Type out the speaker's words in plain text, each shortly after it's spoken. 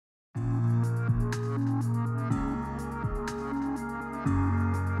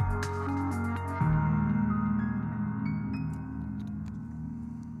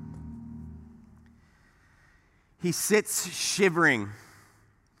He sits shivering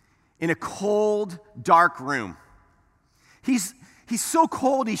in a cold, dark room. He's so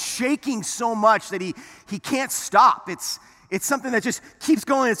cold, he's shaking so much that he can't stop. It's something that just keeps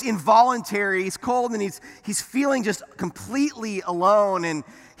going. It's involuntary. He's cold and he's feeling just completely alone. And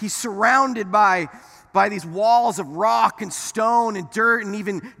he's surrounded by these walls of rock and stone and dirt and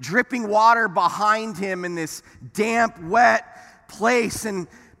even dripping water behind him in this damp, wet place. And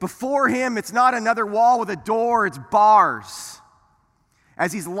before him, it's not another wall with a door, it's bars.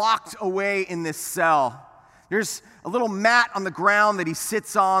 As he's locked away in this cell, there's a little mat on the ground that he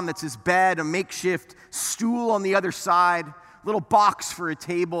sits on that's his bed, a makeshift stool on the other side, a little box for a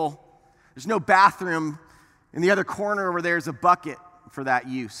table. There's no bathroom. In the other corner over there is a bucket for that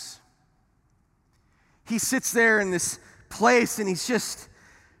use. He sits there in this place and he's just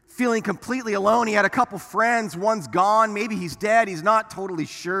feeling completely alone. He had a couple friends. One's gone. Maybe he's dead. He's not totally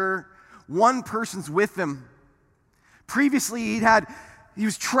sure. One person's with him. Previously, he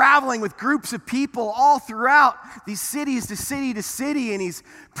was traveling with groups of people all throughout these cities to city to city, and he's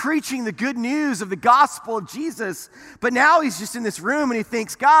preaching the good news of the gospel of Jesus. But now he's just in this room and he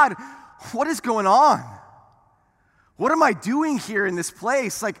thinks, God, what is going on? What am I doing here in this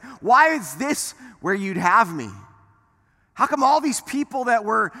place? Like, why is this where you'd have me? How come all these people that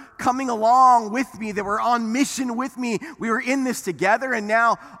were coming along with me, that were on mission with me, we were in this together, and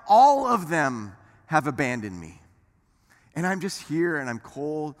now all of them have abandoned me? And I'm just here, and I'm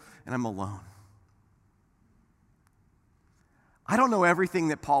cold, and I'm alone. I don't know everything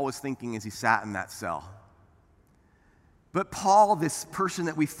that Paul was thinking as he sat in that cell. But Paul, this person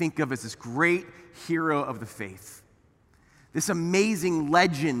that we think of as this great hero of the faith, this amazing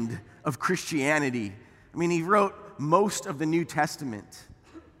legend of Christianity. I mean, he wrote most of the New Testament.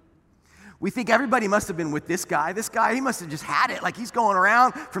 We think everybody must have been with this guy. This guy, he must have just had it. Like, he's going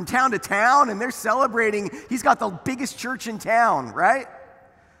around from town to town, and they're celebrating. He's got the biggest church in town, right?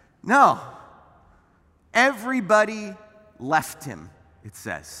 No. Everybody left him, it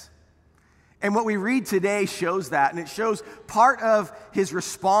says. And what we read today shows that, and it shows part of his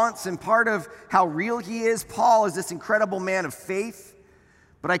response and part of how real he is. Paul is this incredible man of faith,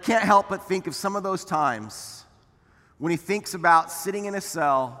 but I can't help but think of some of those times when he thinks about sitting in a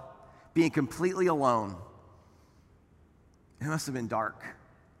cell, being completely alone. It must have been dark.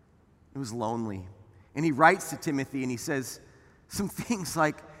 It was lonely. And he writes to Timothy and he says some things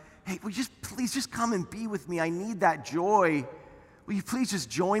like, hey, please just come and be with me. I need that joy. Will you please just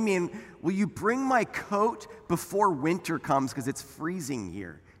join me? And will you bring my coat before winter comes, because it's freezing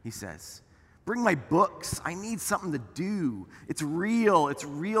here, he says. Bring my books. I need something to do. It's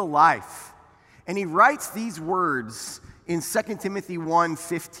real life. And he writes these words in 2 Timothy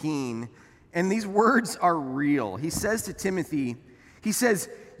 1:15, and these words are real. He says to Timothy, he says,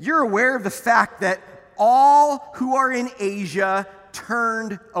 you're aware of the fact that all who are in Asia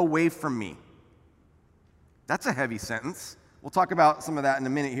turned away from me. That's a heavy sentence. We'll talk about some of that in a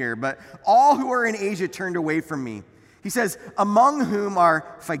minute here, but all who are in Asia turned away from me. He says, among whom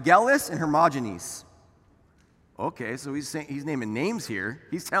are Phygellus and Hermogenes. Okay, so he's naming names here.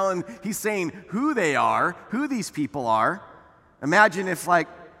 He's saying who they are, who these people are. Imagine if, like,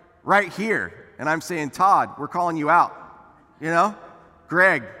 right here, and I'm saying, Todd, we're calling you out. You know?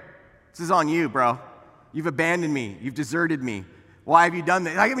 Greg, this is on you, bro. You've abandoned me. You've deserted me. Why have you done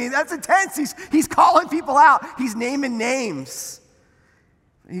that? I mean, that's intense. He's calling people out. He's naming names.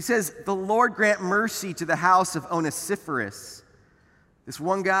 He says, the Lord grant mercy to the house of Onesiphorus. This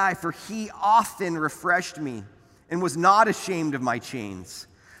one guy, for he often refreshed me and was not ashamed of my chains.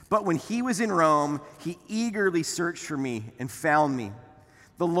 But when he was in Rome, he eagerly searched for me and found me.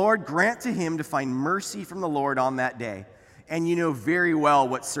 The Lord grant to him to find mercy from the Lord on that day. And you know very well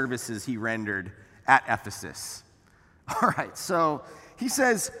what services he rendered at Ephesus. All right, so he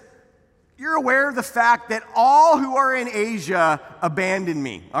says, you're aware of the fact that all who are in Asia abandoned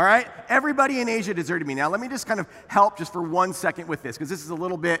me, all right? Everybody in Asia deserted me. Now, let me just kind of help just for 1 second with this, because this is a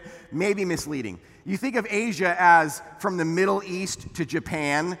little bit maybe misleading. You think of Asia as from the Middle East to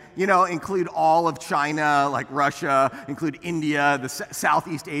Japan, include all of China, like Russia, include India, the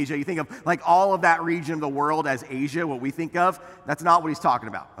Southeast Asia. You think of like all of that region of the world as Asia, what we think of. That's not what he's talking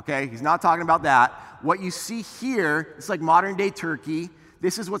about, okay? He's not talking about that. What you see here, it's like modern day Turkey.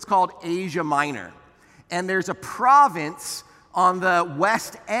 This is what's called Asia Minor. And there's a province on the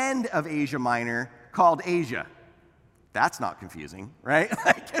west end of Asia Minor called Asia. That's not confusing, right?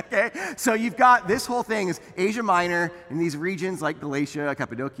 Okay. So you've got this whole thing is Asia Minor, and these regions like Galatia,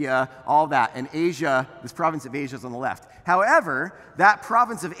 Cappadocia, all that. And Asia, this province of Asia is on the left. However, that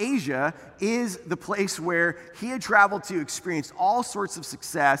province of Asia is the place where he had traveled to, experienced all sorts of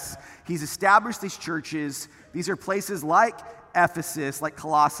success. He's established these churches. These are places like Ephesus, like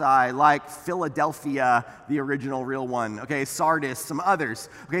Colossae, like Philadelphia, the original real one, okay, Sardis, some others,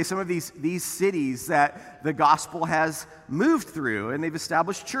 okay, some of these cities that the gospel has moved through and they've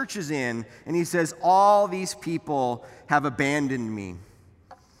established churches in. And he says, all these people have abandoned me.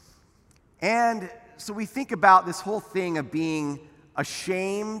 And so we think about this whole thing of being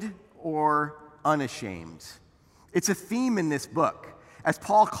ashamed or unashamed. It's a theme in this book. As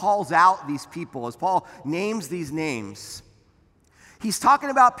Paul calls out these people, as Paul names these names, he's talking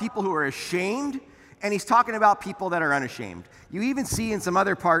about people who are ashamed, and he's talking about people that are unashamed. You even see in some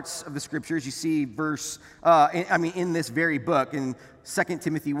other parts of the scriptures, you see in this very book, in 2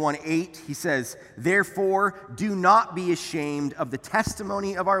 Timothy 1:8, he says, "Therefore, do not be ashamed of the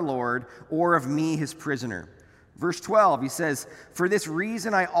testimony of our Lord or of me, his prisoner." Verse 12, he says, "For this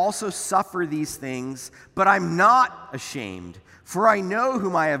reason I also suffer these things, but I'm not ashamed, for I know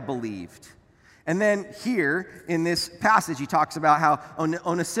whom I have believed." And then here in this passage, he talks about how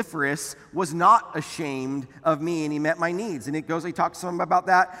Onesiphorus was not ashamed of me and he met my needs. And he talks some about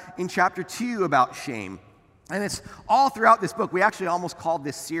that in chapter 2 about shame. And it's all throughout this book. We actually almost called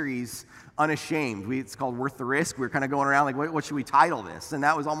this series Unashamed. It's called Worth the Risk. We were kind of going around like, what should we title this? And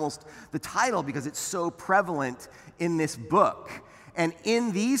that was almost the title because it's so prevalent in this book. And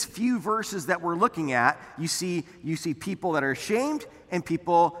in these few verses that we're looking at, you see people that are ashamed and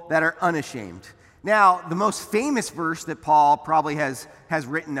people that are unashamed. Now, the most famous verse that Paul probably has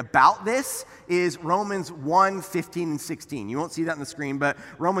written about this is Romans 1:15 and 16. You won't see that on the screen, but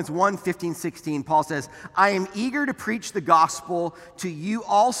Romans 1:15, 16, Paul says, "I am eager to preach the gospel to you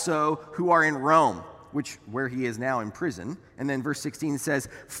also who are in Rome," where he is now in prison. And then verse 16 says,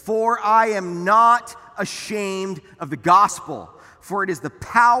 "For I am not ashamed of the gospel, for it is the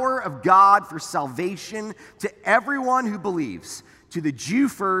power of God for salvation to everyone who believes, to the Jew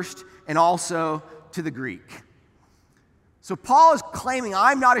first and also to the Greek." So Paul is claiming,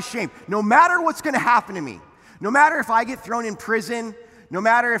 I'm not ashamed. No matter what's going to happen to me, no matter if I get thrown in prison, no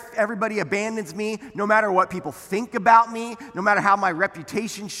matter if everybody abandons me, no matter what people think about me, no matter how my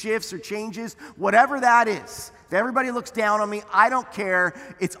reputation shifts or changes, whatever that is, if everybody looks down on me, I don't care.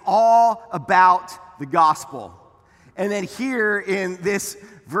 It's all about the gospel. And then here in this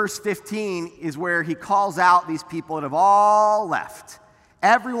verse 15 is where he calls out these people that have all left.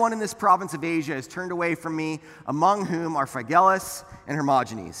 "Everyone in this province of Asia has turned away from me, among whom are Phygellus and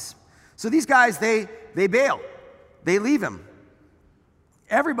Hermogenes." So these guys, they bail. They leave him.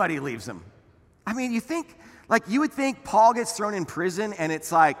 Everybody leaves him. I mean, you would think Paul gets thrown in prison and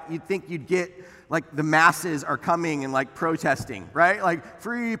it's like, you'd think you'd get, like the masses are coming and like protesting, right? Like,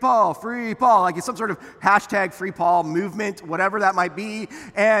 free Paul, like it's some sort of hashtag free Paul movement, whatever that might be.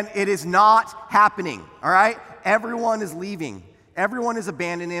 And it is not happening, all right? Everyone is leaving. Everyone has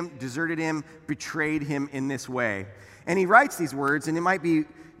abandoned him, deserted him, betrayed him in this way. And he writes these words, and it might be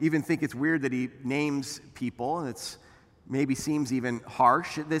even think it's weird that he names people, and it's maybe seems even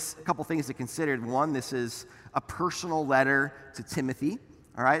harsh. This a couple things to consider. One, this is a personal letter to Timothy.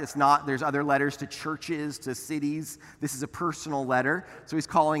 All right, there's other letters to churches, to cities. This is a personal letter. So he's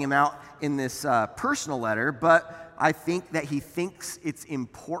calling him out in this personal letter, but I think that he thinks it's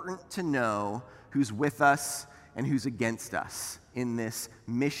important to know who's with us and who's against us in this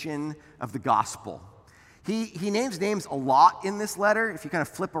mission of the gospel. He names names a lot in this letter. If you kind of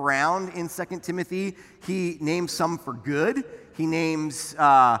flip around in 2 Timothy, he names some for good. He names,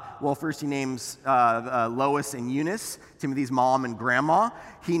 first he names Lois and Eunice, Timothy's mom and grandma.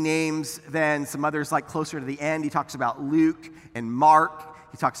 He names then some others like closer to the end. He talks about Luke and Mark.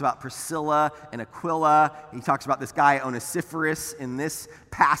 He talks about Priscilla and Aquila. He talks about this guy Onesiphorus in this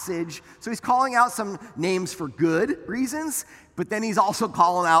passage. So he's calling out some names for good reasons, but then he's also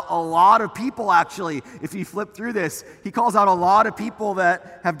calling out a lot of people, actually. If you flip through this, he calls out a lot of people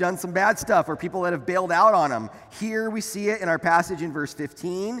that have done some bad stuff or people that have bailed out on him. Here we see it in our passage in verse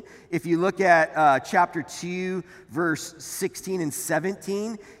 15. If you look at chapter 2, verse 16 and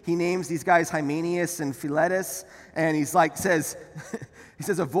 17, he names these guys Hymenaeus and Philetus, and he says,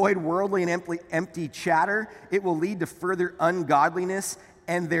 "Avoid worldly and empty chatter. It will lead to further ungodliness,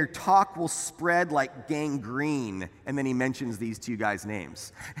 and their talk will spread like gangrene." And then he mentions these two guys'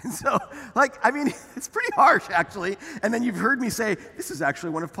 names. And so, it's pretty harsh, actually. And then you've heard me say, this is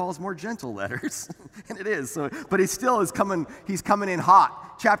actually one of Paul's more gentle letters. And it is. But he still is he's coming in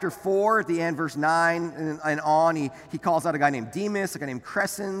hot. Chapter 4, at the end, verse 9 and on, he calls out a guy named Demas, a guy named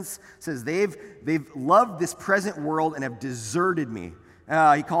Crescens, says they've loved this present world and have deserted me.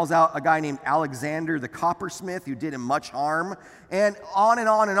 He calls out a guy named Alexander the coppersmith who did him much harm, and on and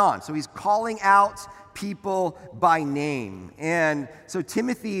on and on. So he's calling out people by name. And so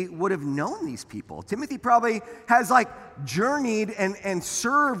Timothy would have known these people. Timothy probably has journeyed and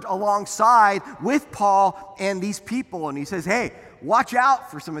served alongside with Paul and these people. And he says, hey, watch out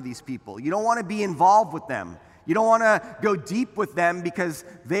for some of these people. You don't want to be involved with them. You don't want to go deep with them because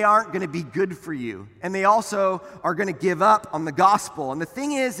they aren't going to be good for you. And they also are going to give up on the gospel. And the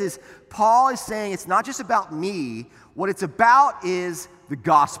thing is Paul is saying it's not just about me. What it's about is the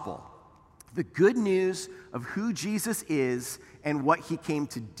gospel. The good news of who Jesus is and what he came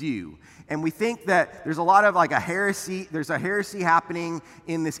to do. And we think that there's a lot of a heresy. There's a heresy happening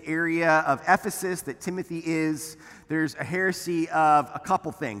in this area of Ephesus that Timothy is. There's a heresy of a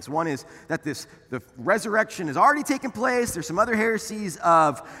couple things. One is that the resurrection has already taken place. There's some other heresies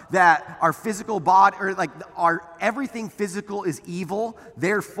of that our physical body, or our everything physical is evil.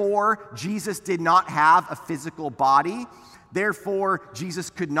 Therefore, Jesus did not have a physical body. Therefore, Jesus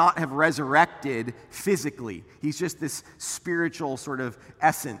could not have resurrected physically. He's just this spiritual sort of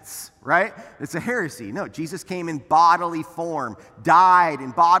essence, right? It's a heresy. No, Jesus came in bodily form, died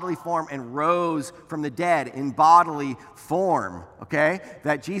in bodily form, and rose from the dead in bodily form, okay?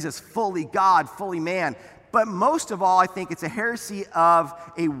 That Jesus, fully God, fully man. But most of all, I think it's a heresy of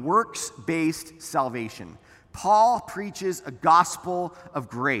a works-based salvation. Paul preaches a gospel of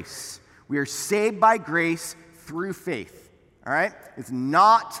grace. We are saved by grace through faith. All right? It's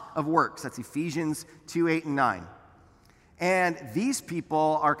not of works. That's Ephesians 2, 8, and 9. And these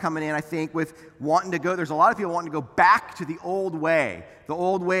people are coming in, I think, with wanting to go, there's a lot of people wanting to go back to the old way, the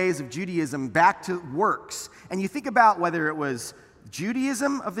old ways of Judaism, back to works. And you think about whether it was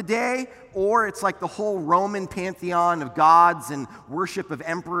Judaism of the day, or it's the whole Roman pantheon of gods and worship of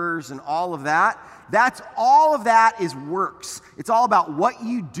emperors and all of that. All of that is works. It's all about what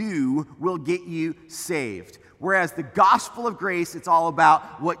you do will get you saved. Whereas the gospel of grace, it's all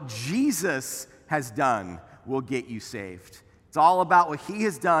about what Jesus has done will get you saved. It's all about what he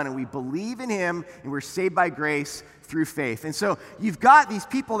has done, and we believe in him, and we're saved by grace through faith. And so you've got these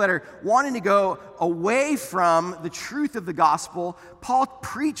people that are wanting to go away from the truth of the gospel. Paul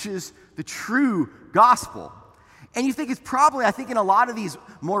preaches the true gospel. And you think it's probably, I think in a lot of these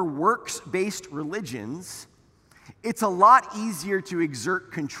more works-based religions, it's a lot easier to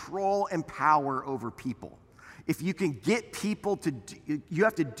exert control and power over people. If you can get people to do, you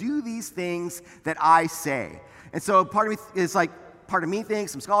have to do these things that I say. And so part of me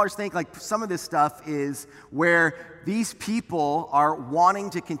thinks, some scholars think, some of this stuff is where these people are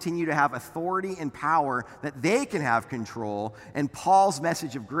wanting to continue to have authority and power, that they can have control, and Paul's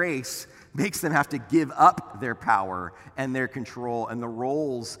message of grace makes them have to give up their power and their control and the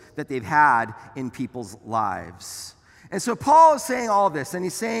roles that they've had in people's lives. And so Paul is saying all of this, and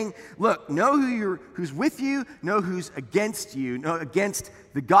he's saying, look, know who's with you, know who's against you, know against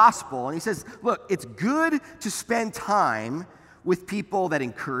the gospel. And he says, look, it's good to spend time with people that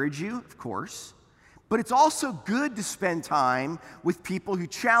encourage you, of course, but it's also good to spend time with people who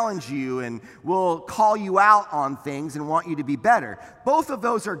challenge you and will call you out on things and want you to be better. Both of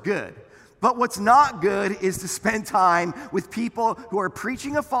those are good. But what's not good is to spend time with people who are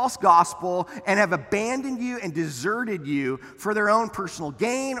preaching a false gospel and have abandoned you and deserted you for their own personal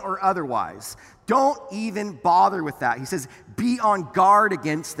gain or otherwise. Don't even bother with that. He says, be on guard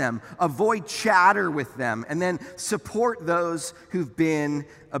against them, avoid chatter with them, and then support those who've been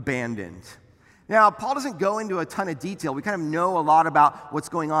abandoned. Now, Paul doesn't go into a ton of detail. We kind of know a lot about what's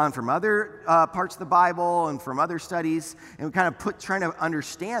going on from other parts of the Bible and from other studies, and we kind of trying to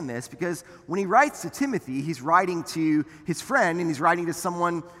understand this, because when he writes to Timothy, he's writing to his friend, and he's writing to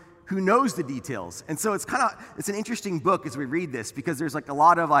someone who knows the details. And so it's an interesting book as we read this, because there's a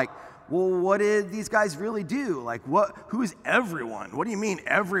lot of well, what did these guys really do? Who is everyone? What do you mean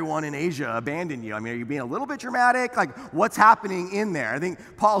everyone in Asia abandoned you? I mean, are you being a little bit dramatic? What's happening in there? I think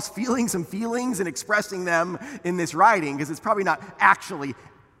Paul's feeling some feelings and expressing them in this writing, because it's probably not actually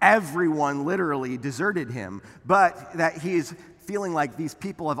everyone literally deserted him, but that he is feeling like these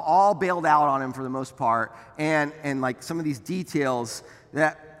people have all bailed out on him for the most part, and some of these details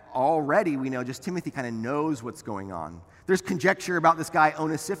that already we know, just Timothy kind of knows what's going on. There's conjecture about this guy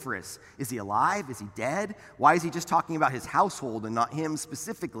Onesiphorus. Is he alive? Is he dead? Why is he just talking about his household and not him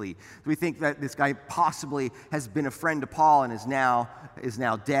specifically? Do we think that this guy possibly has been a friend to Paul and is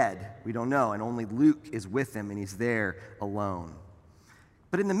now dead? We don't know, and only Luke is with him, and he's there alone.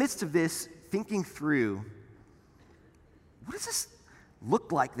 But in the midst of this, thinking through, what does this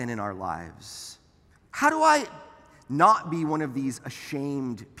look like then in our lives? How do I not be one of these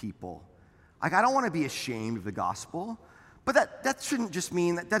ashamed people? I don't want to be ashamed of the gospel, But that shouldn't just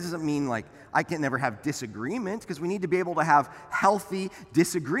mean, that doesn't mean like I can never have disagreement, because we need to be able to have healthy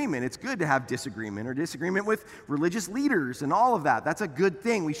disagreement. It's good to have disagreement, or disagreement with religious leaders and all of that. That's a good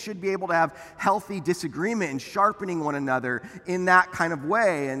thing. We should be able to have healthy disagreement and sharpening one another in that kind of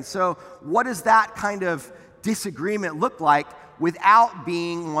way. And so what does that kind of disagreement look like without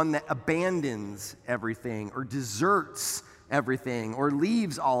being one that abandons everything or deserts everything or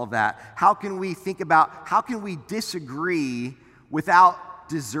leaves all of that? How can we think about, how can we disagree without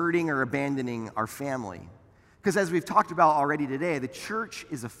deserting or abandoning our family? Because as we've talked about already today, the church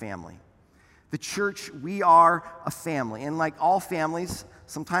is a family. The church, we are a family. And like all families,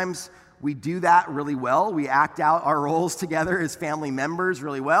 sometimes we do that really well. We act out our roles together as family members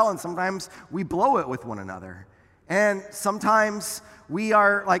really well, and sometimes we blow it with one another. And sometimes we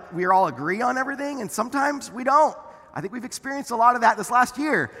all agree on everything, and sometimes we don't. I think we've experienced a lot of that this last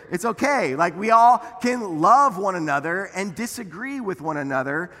year. It's okay. Like, we all can love one another and disagree with one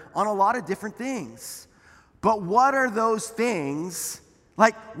another on a lot of different things. But what are those things,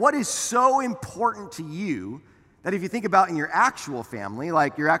 like, what is so important to you that if you think about in your actual family,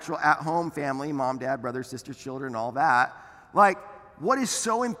 like your actual at-home family, mom, dad, brothers, sisters, children, all that, like, what is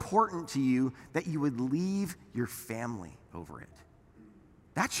so important to you that you would leave your family over it?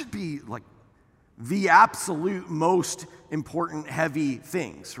 That should be, like, the absolute most important heavy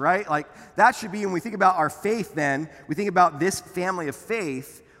things, right? Like, that should be, when we think about our faith, then we think about this family of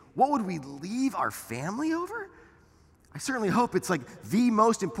faith, what would we leave our family over? I certainly hope it's like the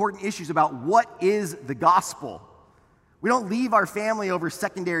most important issues about what is the gospel. We don't leave our family over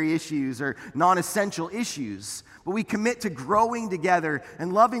secondary issues or non-essential issues, but we commit to growing together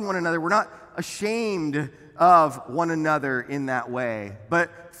and loving one another. We're not ashamed of one another in that way.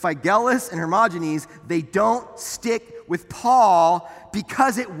 But Phygellus and Hermogenes, they don't stick with Paul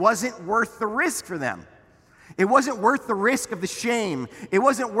because it wasn't worth the risk for them. It wasn't worth the risk of the shame. It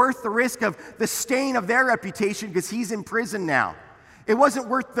wasn't worth the risk of the stain of their reputation because he's in prison now. It wasn't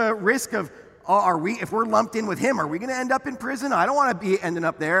worth the risk of, if we're lumped in with him, are we going to end up in prison? I don't want to be ending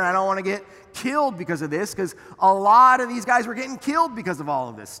up there, and I don't want to get killed because of this, because a lot of these guys were getting killed because of all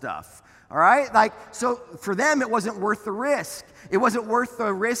of this stuff. All right? Like, so for them, it wasn't worth the risk. It wasn't worth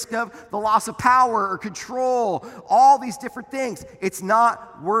the risk of the loss of power or control, all these different things. It's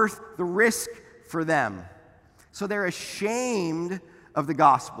not worth the risk for them. So they're ashamed of the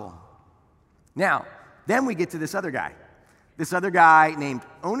gospel. Now, then we get to this other guy. This other guy named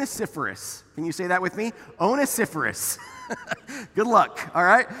Onesiphorus. Can you say that with me? Onesiphorus. Good luck, all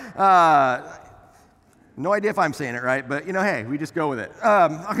right? No idea if I'm saying it right, but, hey, we just go with it.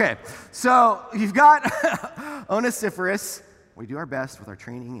 Okay, so you've got Onesiphorus. We do our best with our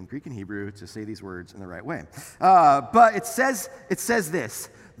training in Greek and Hebrew to say these words in the right way. But it says this: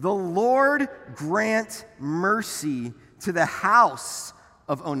 the Lord grant mercy to the house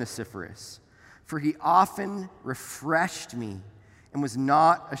of Onesiphorus, for he often refreshed me and was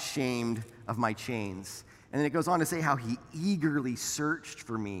not ashamed of my chains. And then it goes on to say how he eagerly searched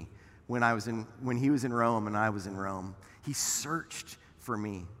for me when he was in Rome and I was in Rome. He searched for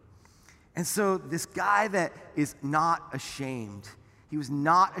me. And so this guy that is not ashamed, he was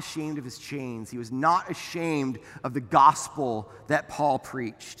not ashamed of his chains. He was not ashamed of the gospel that Paul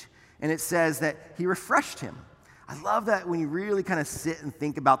preached. And it says that he refreshed him. I love that when you really kind of sit and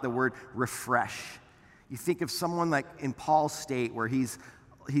think about the word refresh. You think of someone like in Paul's state where he's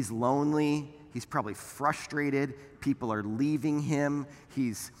lonely, he's probably frustrated, people are leaving him,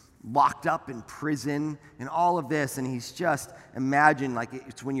 he's locked up in prison and all of this, and he's just, imagine like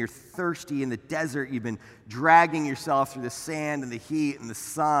it's when you're thirsty in the desert, you've been dragging yourself through the sand and the heat and the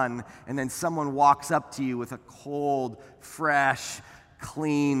sun, and then someone walks up to you with a cold, fresh,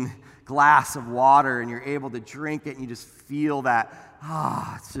 clean glass of water, and you're able to drink it, and you just feel that,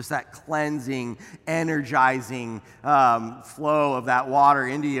 it's just that cleansing, energizing flow of that water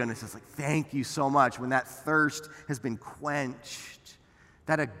into you, and it's just like, thank you so much. When that thirst has been quenched,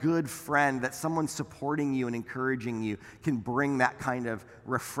 that a good friend, that someone supporting you and encouraging you can bring that kind of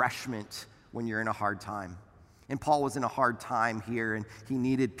refreshment when you're in a hard time. And Paul was in a hard time here, and he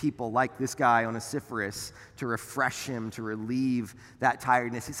needed people like this guy, Onesiphorus, to refresh him, to relieve that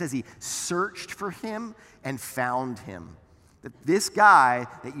tiredness. He says he searched for him and found him. That this guy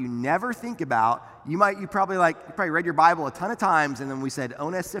that you never think about, you probably read your Bible a ton of times, and then we said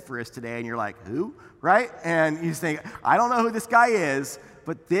Onesiphorus today, and you're like, who? Right? And you think, I don't know who this guy is,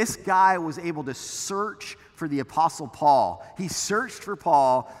 but this guy was able to search for the Apostle Paul. He searched for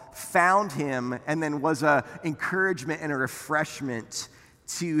Paul, found him, and then was an encouragement and a refreshment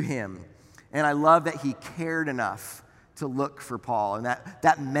to him. And I love that he cared enough to look for Paul, and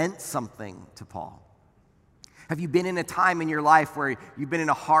that meant something to Paul. Have you been in a time in your life where you've been in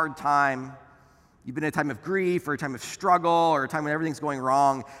a hard time? You've been in a time of grief or a time of struggle or a time when everything's going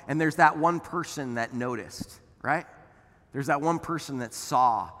wrong, and there's that one person that noticed, right? There's that one person that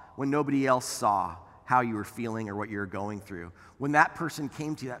saw when nobody else saw how you were feeling or what you were going through. When that person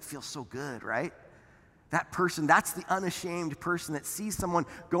came to you, that feels so good, right? That person, that's the unashamed person that sees someone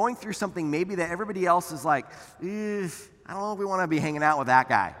going through something maybe that everybody else is like, I don't know if we want to be hanging out with that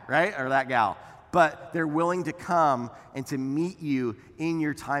guy, right? Or that gal. But they're willing to come and to meet you in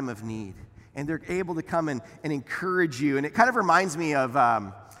your time of need. And they're able to come and encourage you. And it kind of reminds me of,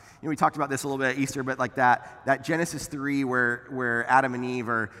 we talked about this a little bit at Easter, but like that Genesis 3 where Adam and Eve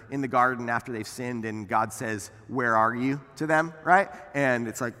are in the garden after they've sinned and God says, "Where are you?" to them, right? And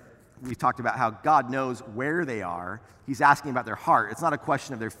it's like, we talked about how God knows where they are. He's asking about their heart. It's not a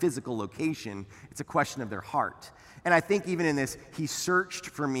question of their physical location. It's a question of their heart. And I think even in this, he searched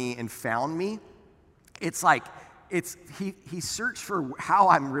for me and found me. It's like, he searched for how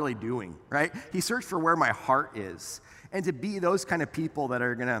I'm really doing, right? He searched for where my heart is. And to be those kind of people that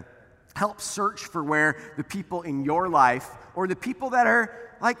are going to help search for where the people in your life or the people that are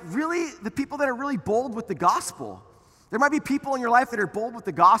really bold with the gospel. There might be people in your life that are bold with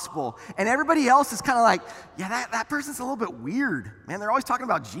the gospel, and everybody else is kind of like, yeah, that person's a little bit weird. Man, they're always talking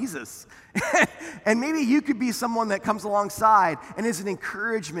about Jesus. And maybe you could be someone that comes alongside and is an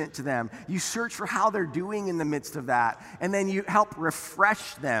encouragement to them. You search for how they're doing in the midst of that, and then you help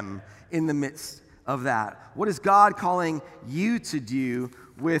refresh them in the midst of that. What is God calling you to do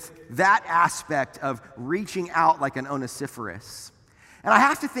with that aspect of reaching out like an Onesiphorus? And I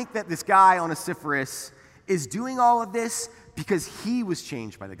have to think that this guy, Onesiphorus, is doing all of this because he was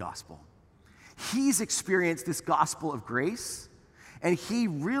changed by the gospel. He's experienced this gospel of grace, and he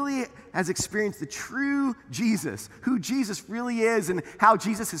really has experienced the true Jesus, who Jesus really is, and how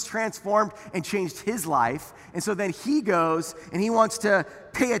Jesus has transformed and changed his life. And so then he goes and he wants to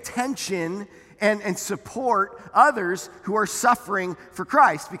pay attention and support others who are suffering for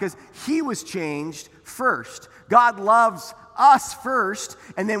Christ because he was changed first. God loves us first,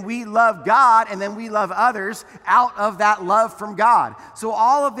 and then we love God, and then we love others out of that love from God. So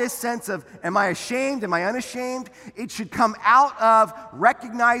all of this sense of, am I ashamed? Am I unashamed? It should come out of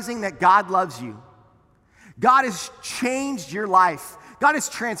recognizing that God loves you. God has changed your life. God has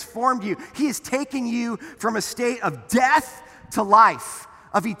transformed you. He has taken you from a state of death to life,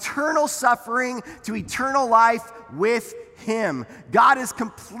 of eternal suffering to eternal life with him. God is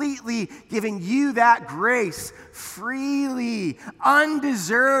completely giving you that grace, freely,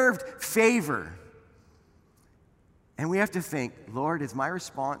 undeserved favor. And we have to think, Lord, is my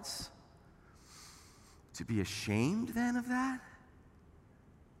response to be ashamed then of that,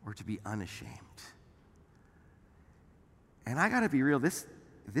 or to be unashamed? And I gotta be real, this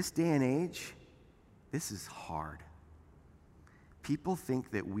day and age, this is hard. People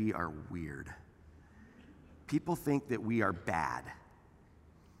think that we are weird. People think that we are bad.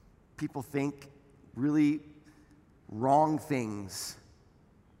 People think really wrong things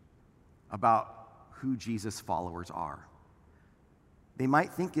about who Jesus' followers are. They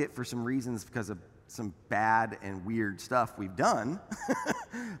might think it for some reasons because of some bad and weird stuff we've done,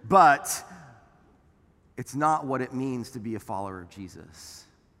 but it's not what it means to be a follower of Jesus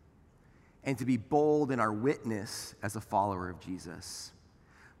and to be bold in our witness as a follower of Jesus.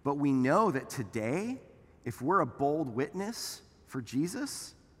 But we know that today, if we're a bold witness for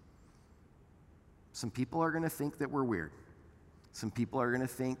Jesus, some people are going to think that we're weird. Some people are going to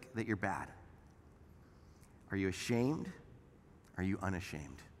think that you're bad. Are you ashamed? Are you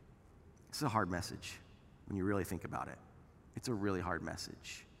unashamed? It's a hard message when you really think about it. It's a really hard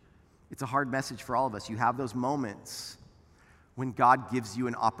message. It's a hard message for all of us. You have those moments when God gives you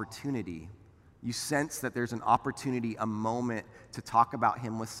an opportunity. You sense that there's an opportunity, a moment to talk about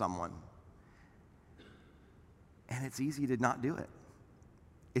him with someone. And it's easy to not do it.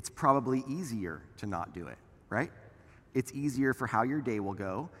 It's probably easier to not do it, right? It's easier for how your day will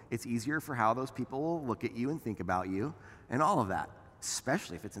go. It's easier for how those people will look at you and think about you and all of that,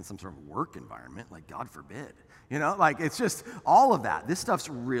 especially if it's in some sort of work environment, like God forbid. It's just all of that. This stuff's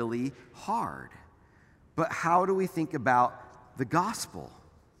really hard. But how do we think about the gospel?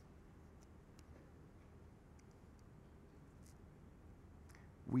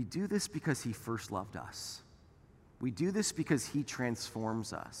 We do this because he first loved us. We do this because he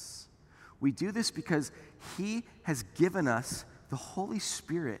transforms us. We do this because he has given us the Holy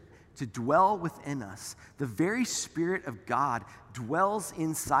Spirit to dwell within us. The very Spirit of God dwells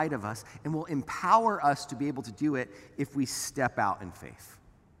inside of us and will empower us to be able to do it if we step out in faith.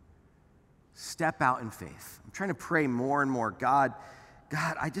 Step out in faith. I'm trying to pray more and more. God,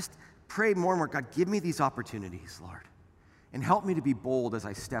 pray more and more, God, give me these opportunities, Lord, and help me to be bold as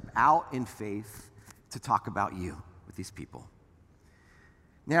I step out in faith to talk about you with these people.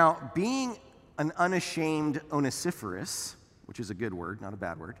 Now, being an unashamed Onesiphorus, which is a good word, not a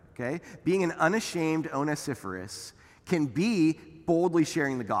bad word, okay? Being an unashamed Onesiphorus can be boldly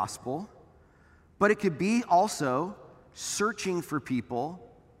sharing the gospel, but it could be also searching for people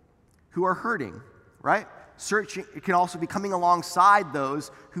who are hurting, right? Searching, it can also be coming alongside those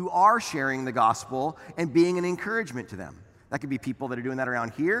who are sharing the gospel and being an encouragement to them. That could be people that are doing that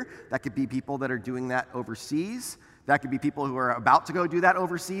around here. That could be people that are doing that overseas. That could be people who are about to go do that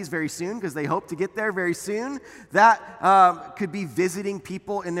overseas very soon because they hope to get there very soon. That could be visiting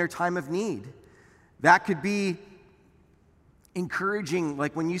people in their time of need. That could be encouraging,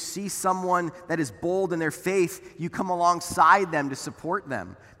 like when you see someone that is bold in their faith, you come alongside them to support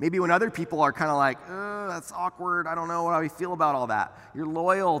them. Maybe when other people are kind of like, that's awkward, I don't know how I feel about all that. You're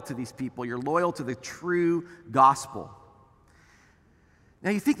loyal to these people. You're loyal to the true gospel. Now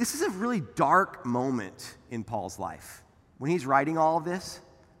you think this is a really dark moment in Paul's life. When he's writing all of this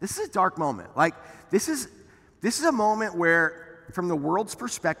is a dark moment. Like this is a moment where, from the world's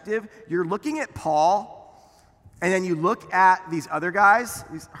perspective, you're looking at Paul, and then you look at these other guys,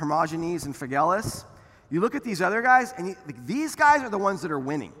 these Hermogenes and Phygellus. You look at these other guys, and these guys are the ones that are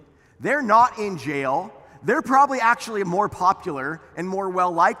winning. They're not in jail. They're probably actually more popular and more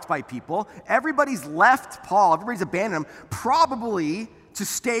well-liked by people. Everybody's left Paul. Everybody's abandoned him, probably to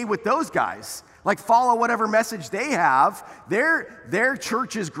stay with those guys. Like follow whatever message they have. Their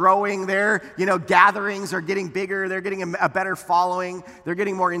church is growing. Their gatherings are getting bigger. They're getting a better following. They're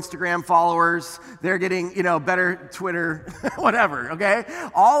getting more Instagram followers. They're getting better Twitter, whatever. Okay,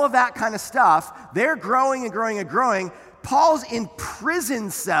 all of that kind of stuff. They're growing and growing and growing. Paul's in prison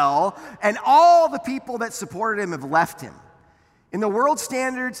cell, and all the people that supported him have left him. In the world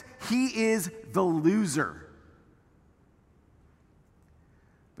standards, he is the loser.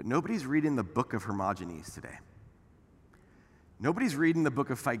 But nobody's reading the book of Hermogenes today. Nobody's reading the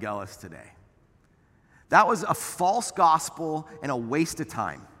book of Phygellus today. That was a false gospel and a waste of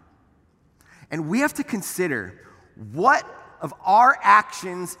time. And we have to consider, what of our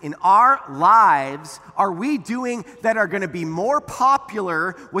actions in our lives are we doing that are going to be more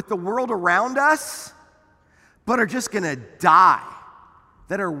popular with the world around us, but are just going to die,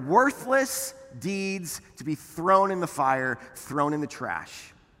 that are worthless deeds to be thrown in the fire, thrown in the trash.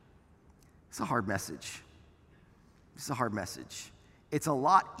 It's a hard message. It's a hard message. It's a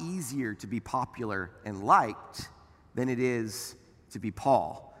lot easier to be popular and liked than it is to be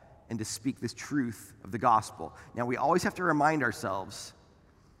Paul and to speak this truth of the gospel. Now, we always have to remind ourselves,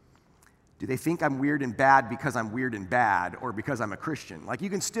 do they think I'm weird and bad because I'm weird and bad, or because I'm a Christian? Like, you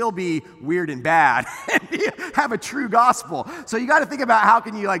can still be weird and bad and have a true gospel. So you got to think about, how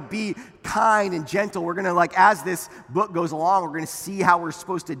can you be kind and gentle? We're going to, as this book goes along, we're going to see how we're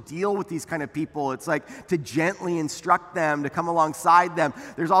supposed to deal with these kind of people. It's to gently instruct them, to come alongside them.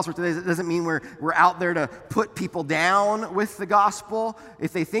 There's all sorts of things. It doesn't mean we're out there to put people down with the gospel.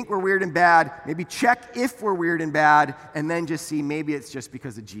 If they think we're weird and bad, maybe check if we're weird and bad, and then just see maybe it's just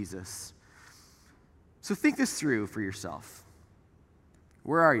because of Jesus. So think this through for yourself.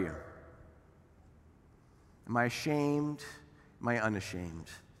 Where are you? Am I ashamed? Am I unashamed?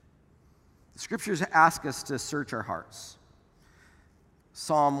 The scriptures ask us to search our hearts.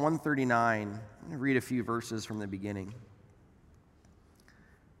 Psalm 139, I'm going to read a few verses from the beginning,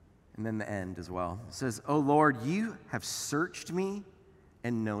 and then the end as well. It says, "O Lord, you have searched me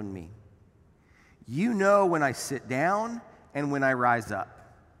and known me. You know when I sit down and when I rise up.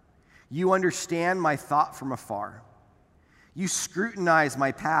 You understand my thought from afar. You scrutinize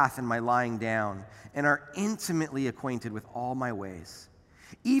my path and my lying down, and are intimately acquainted with all my ways.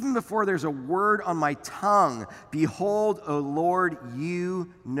 Even before there's a word on my tongue, behold, O Lord,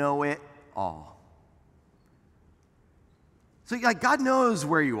 you know it all." So God knows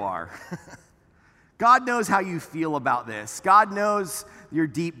where you are. God knows how you feel about this. God knows you're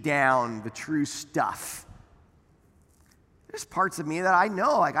deep down, the true stuff. There's parts of me that I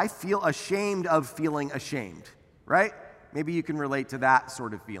know, I feel ashamed of feeling ashamed, right? Maybe you can relate to that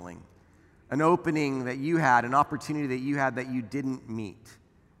sort of feeling. An opening that you had, an opportunity that you had that you didn't meet,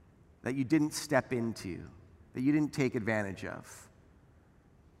 that you didn't step into, that you didn't take advantage of.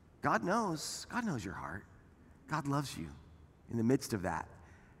 God knows your heart. God loves you in the midst of that.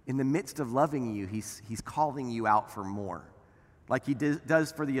 In the midst of loving you, he's calling you out for more. Like he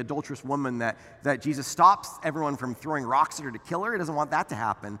does for the adulterous woman that Jesus stops everyone from throwing rocks at her to kill her. He doesn't want that to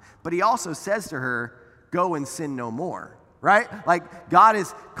happen. But he also says to her, go and sin no more. right? Like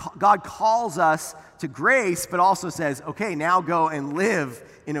God calls us to grace, but also says, okay, now go and live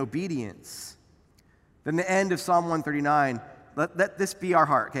in obedience. Then the end of Psalm 139, let this be our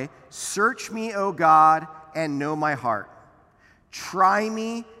heart, okay? Search me, O God, and know my heart. Try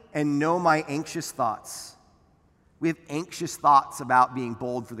me and know my anxious thoughts. We have anxious thoughts about being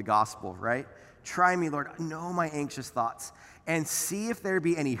bold for the gospel, right? Try me, Lord, know my anxious thoughts, and see if there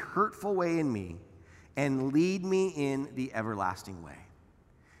be any hurtful way in me, and lead me in the everlasting way.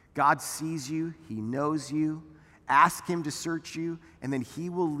 God sees you, he knows you. Ask him to search you, and then he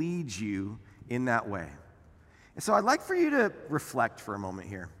will lead you in that way. And so I'd like for you to reflect for a moment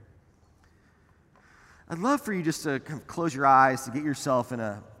here. I'd love for you just to kind of close your eyes, to get yourself in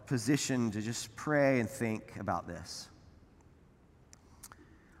a position to just pray and think about this.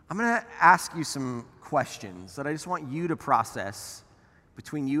 I'm going to ask you some questions that I just want you to process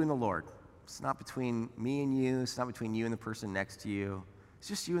between you and the Lord. It's not between me and you. It's not between you and the person next to you. It's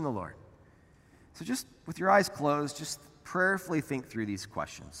just you and the Lord. So just with your eyes closed, just prayerfully think through these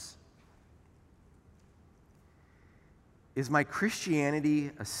questions. Is my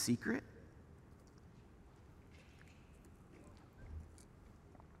Christianity a secret?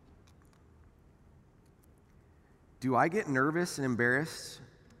 Do I get nervous and embarrassed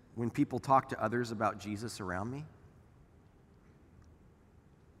when people talk to others about Jesus around me?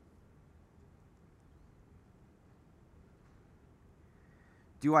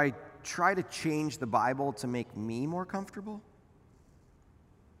 Do I try to change the Bible to make me more comfortable?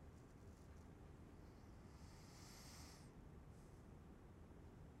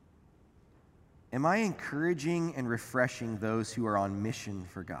 Am I encouraging and refreshing those who are on mission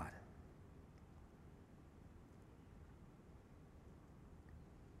for God?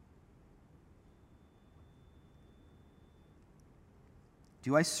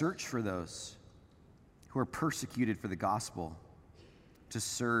 Do I search for those who are persecuted for the gospel to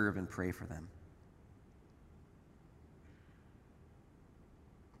serve and pray for them?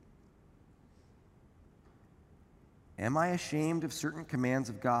 Am I ashamed of certain commands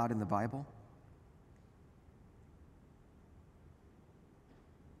of God in the Bible?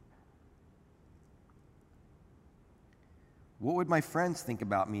 What would my friends think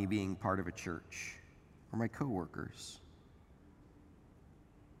about me being part of a church, or my coworkers?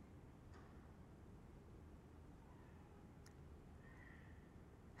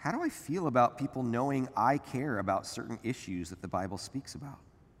 How do I feel about people knowing I care about certain issues that the Bible speaks about?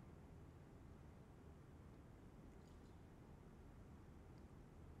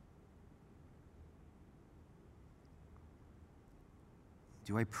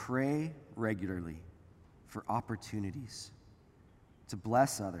 Do I pray regularly for opportunities to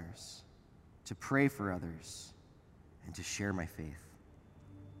bless others, to pray for others, and to share my faith?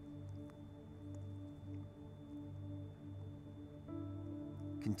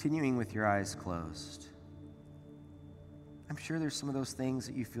 Continuing with your eyes closed, I'm sure there's some of those things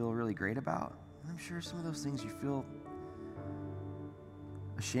that you feel really great about. I'm sure some of those things you feel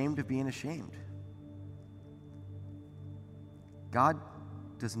ashamed of being ashamed. God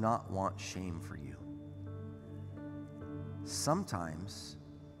does not want shame for you. Sometimes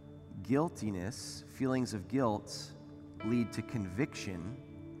guiltiness, feelings of guilt, lead to conviction,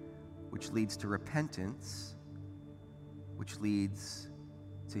 which leads to repentance, which leads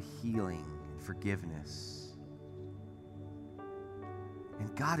to healing and forgiveness.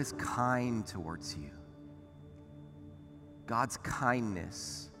 And God is kind towards you. God's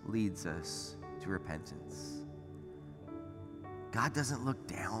kindness leads us to repentance. God doesn't look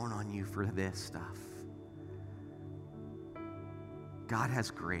down on you for this stuff. God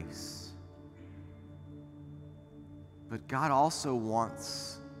has grace. But God also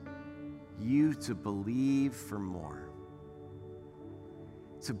wants you to believe for more.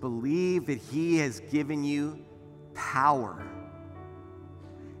 To believe that He has given you power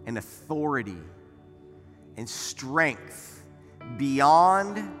and authority and strength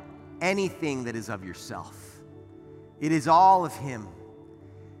beyond anything that is of yourself. It is all of Him.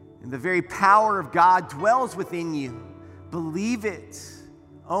 And the very power of God dwells within you. Believe it.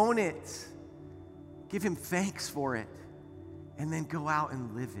 Own it. Give Him thanks for it. And then go out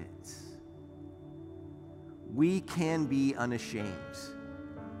and live it. We can be unashamed,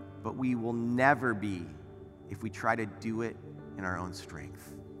 but we will never be if we try to do it in our own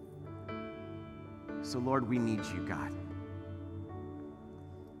strength. So, Lord, we need you, God.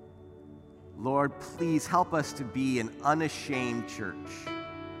 Lord, please help us to be an unashamed church,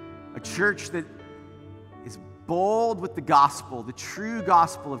 a church that is bold with the gospel, the true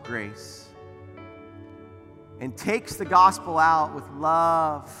gospel of grace, and takes the gospel out with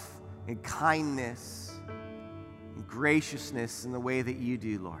love and kindness and graciousness in the way that you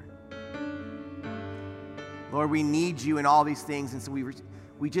do, Lord. Lord, we need you in all these things, and so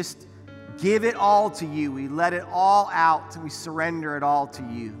we just give it all to you. We let it all out, and we surrender it all to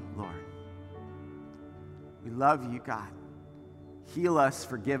you, Lord. We love you, God. Heal us,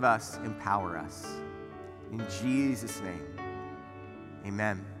 forgive us, empower us. In Jesus' name,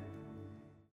 amen.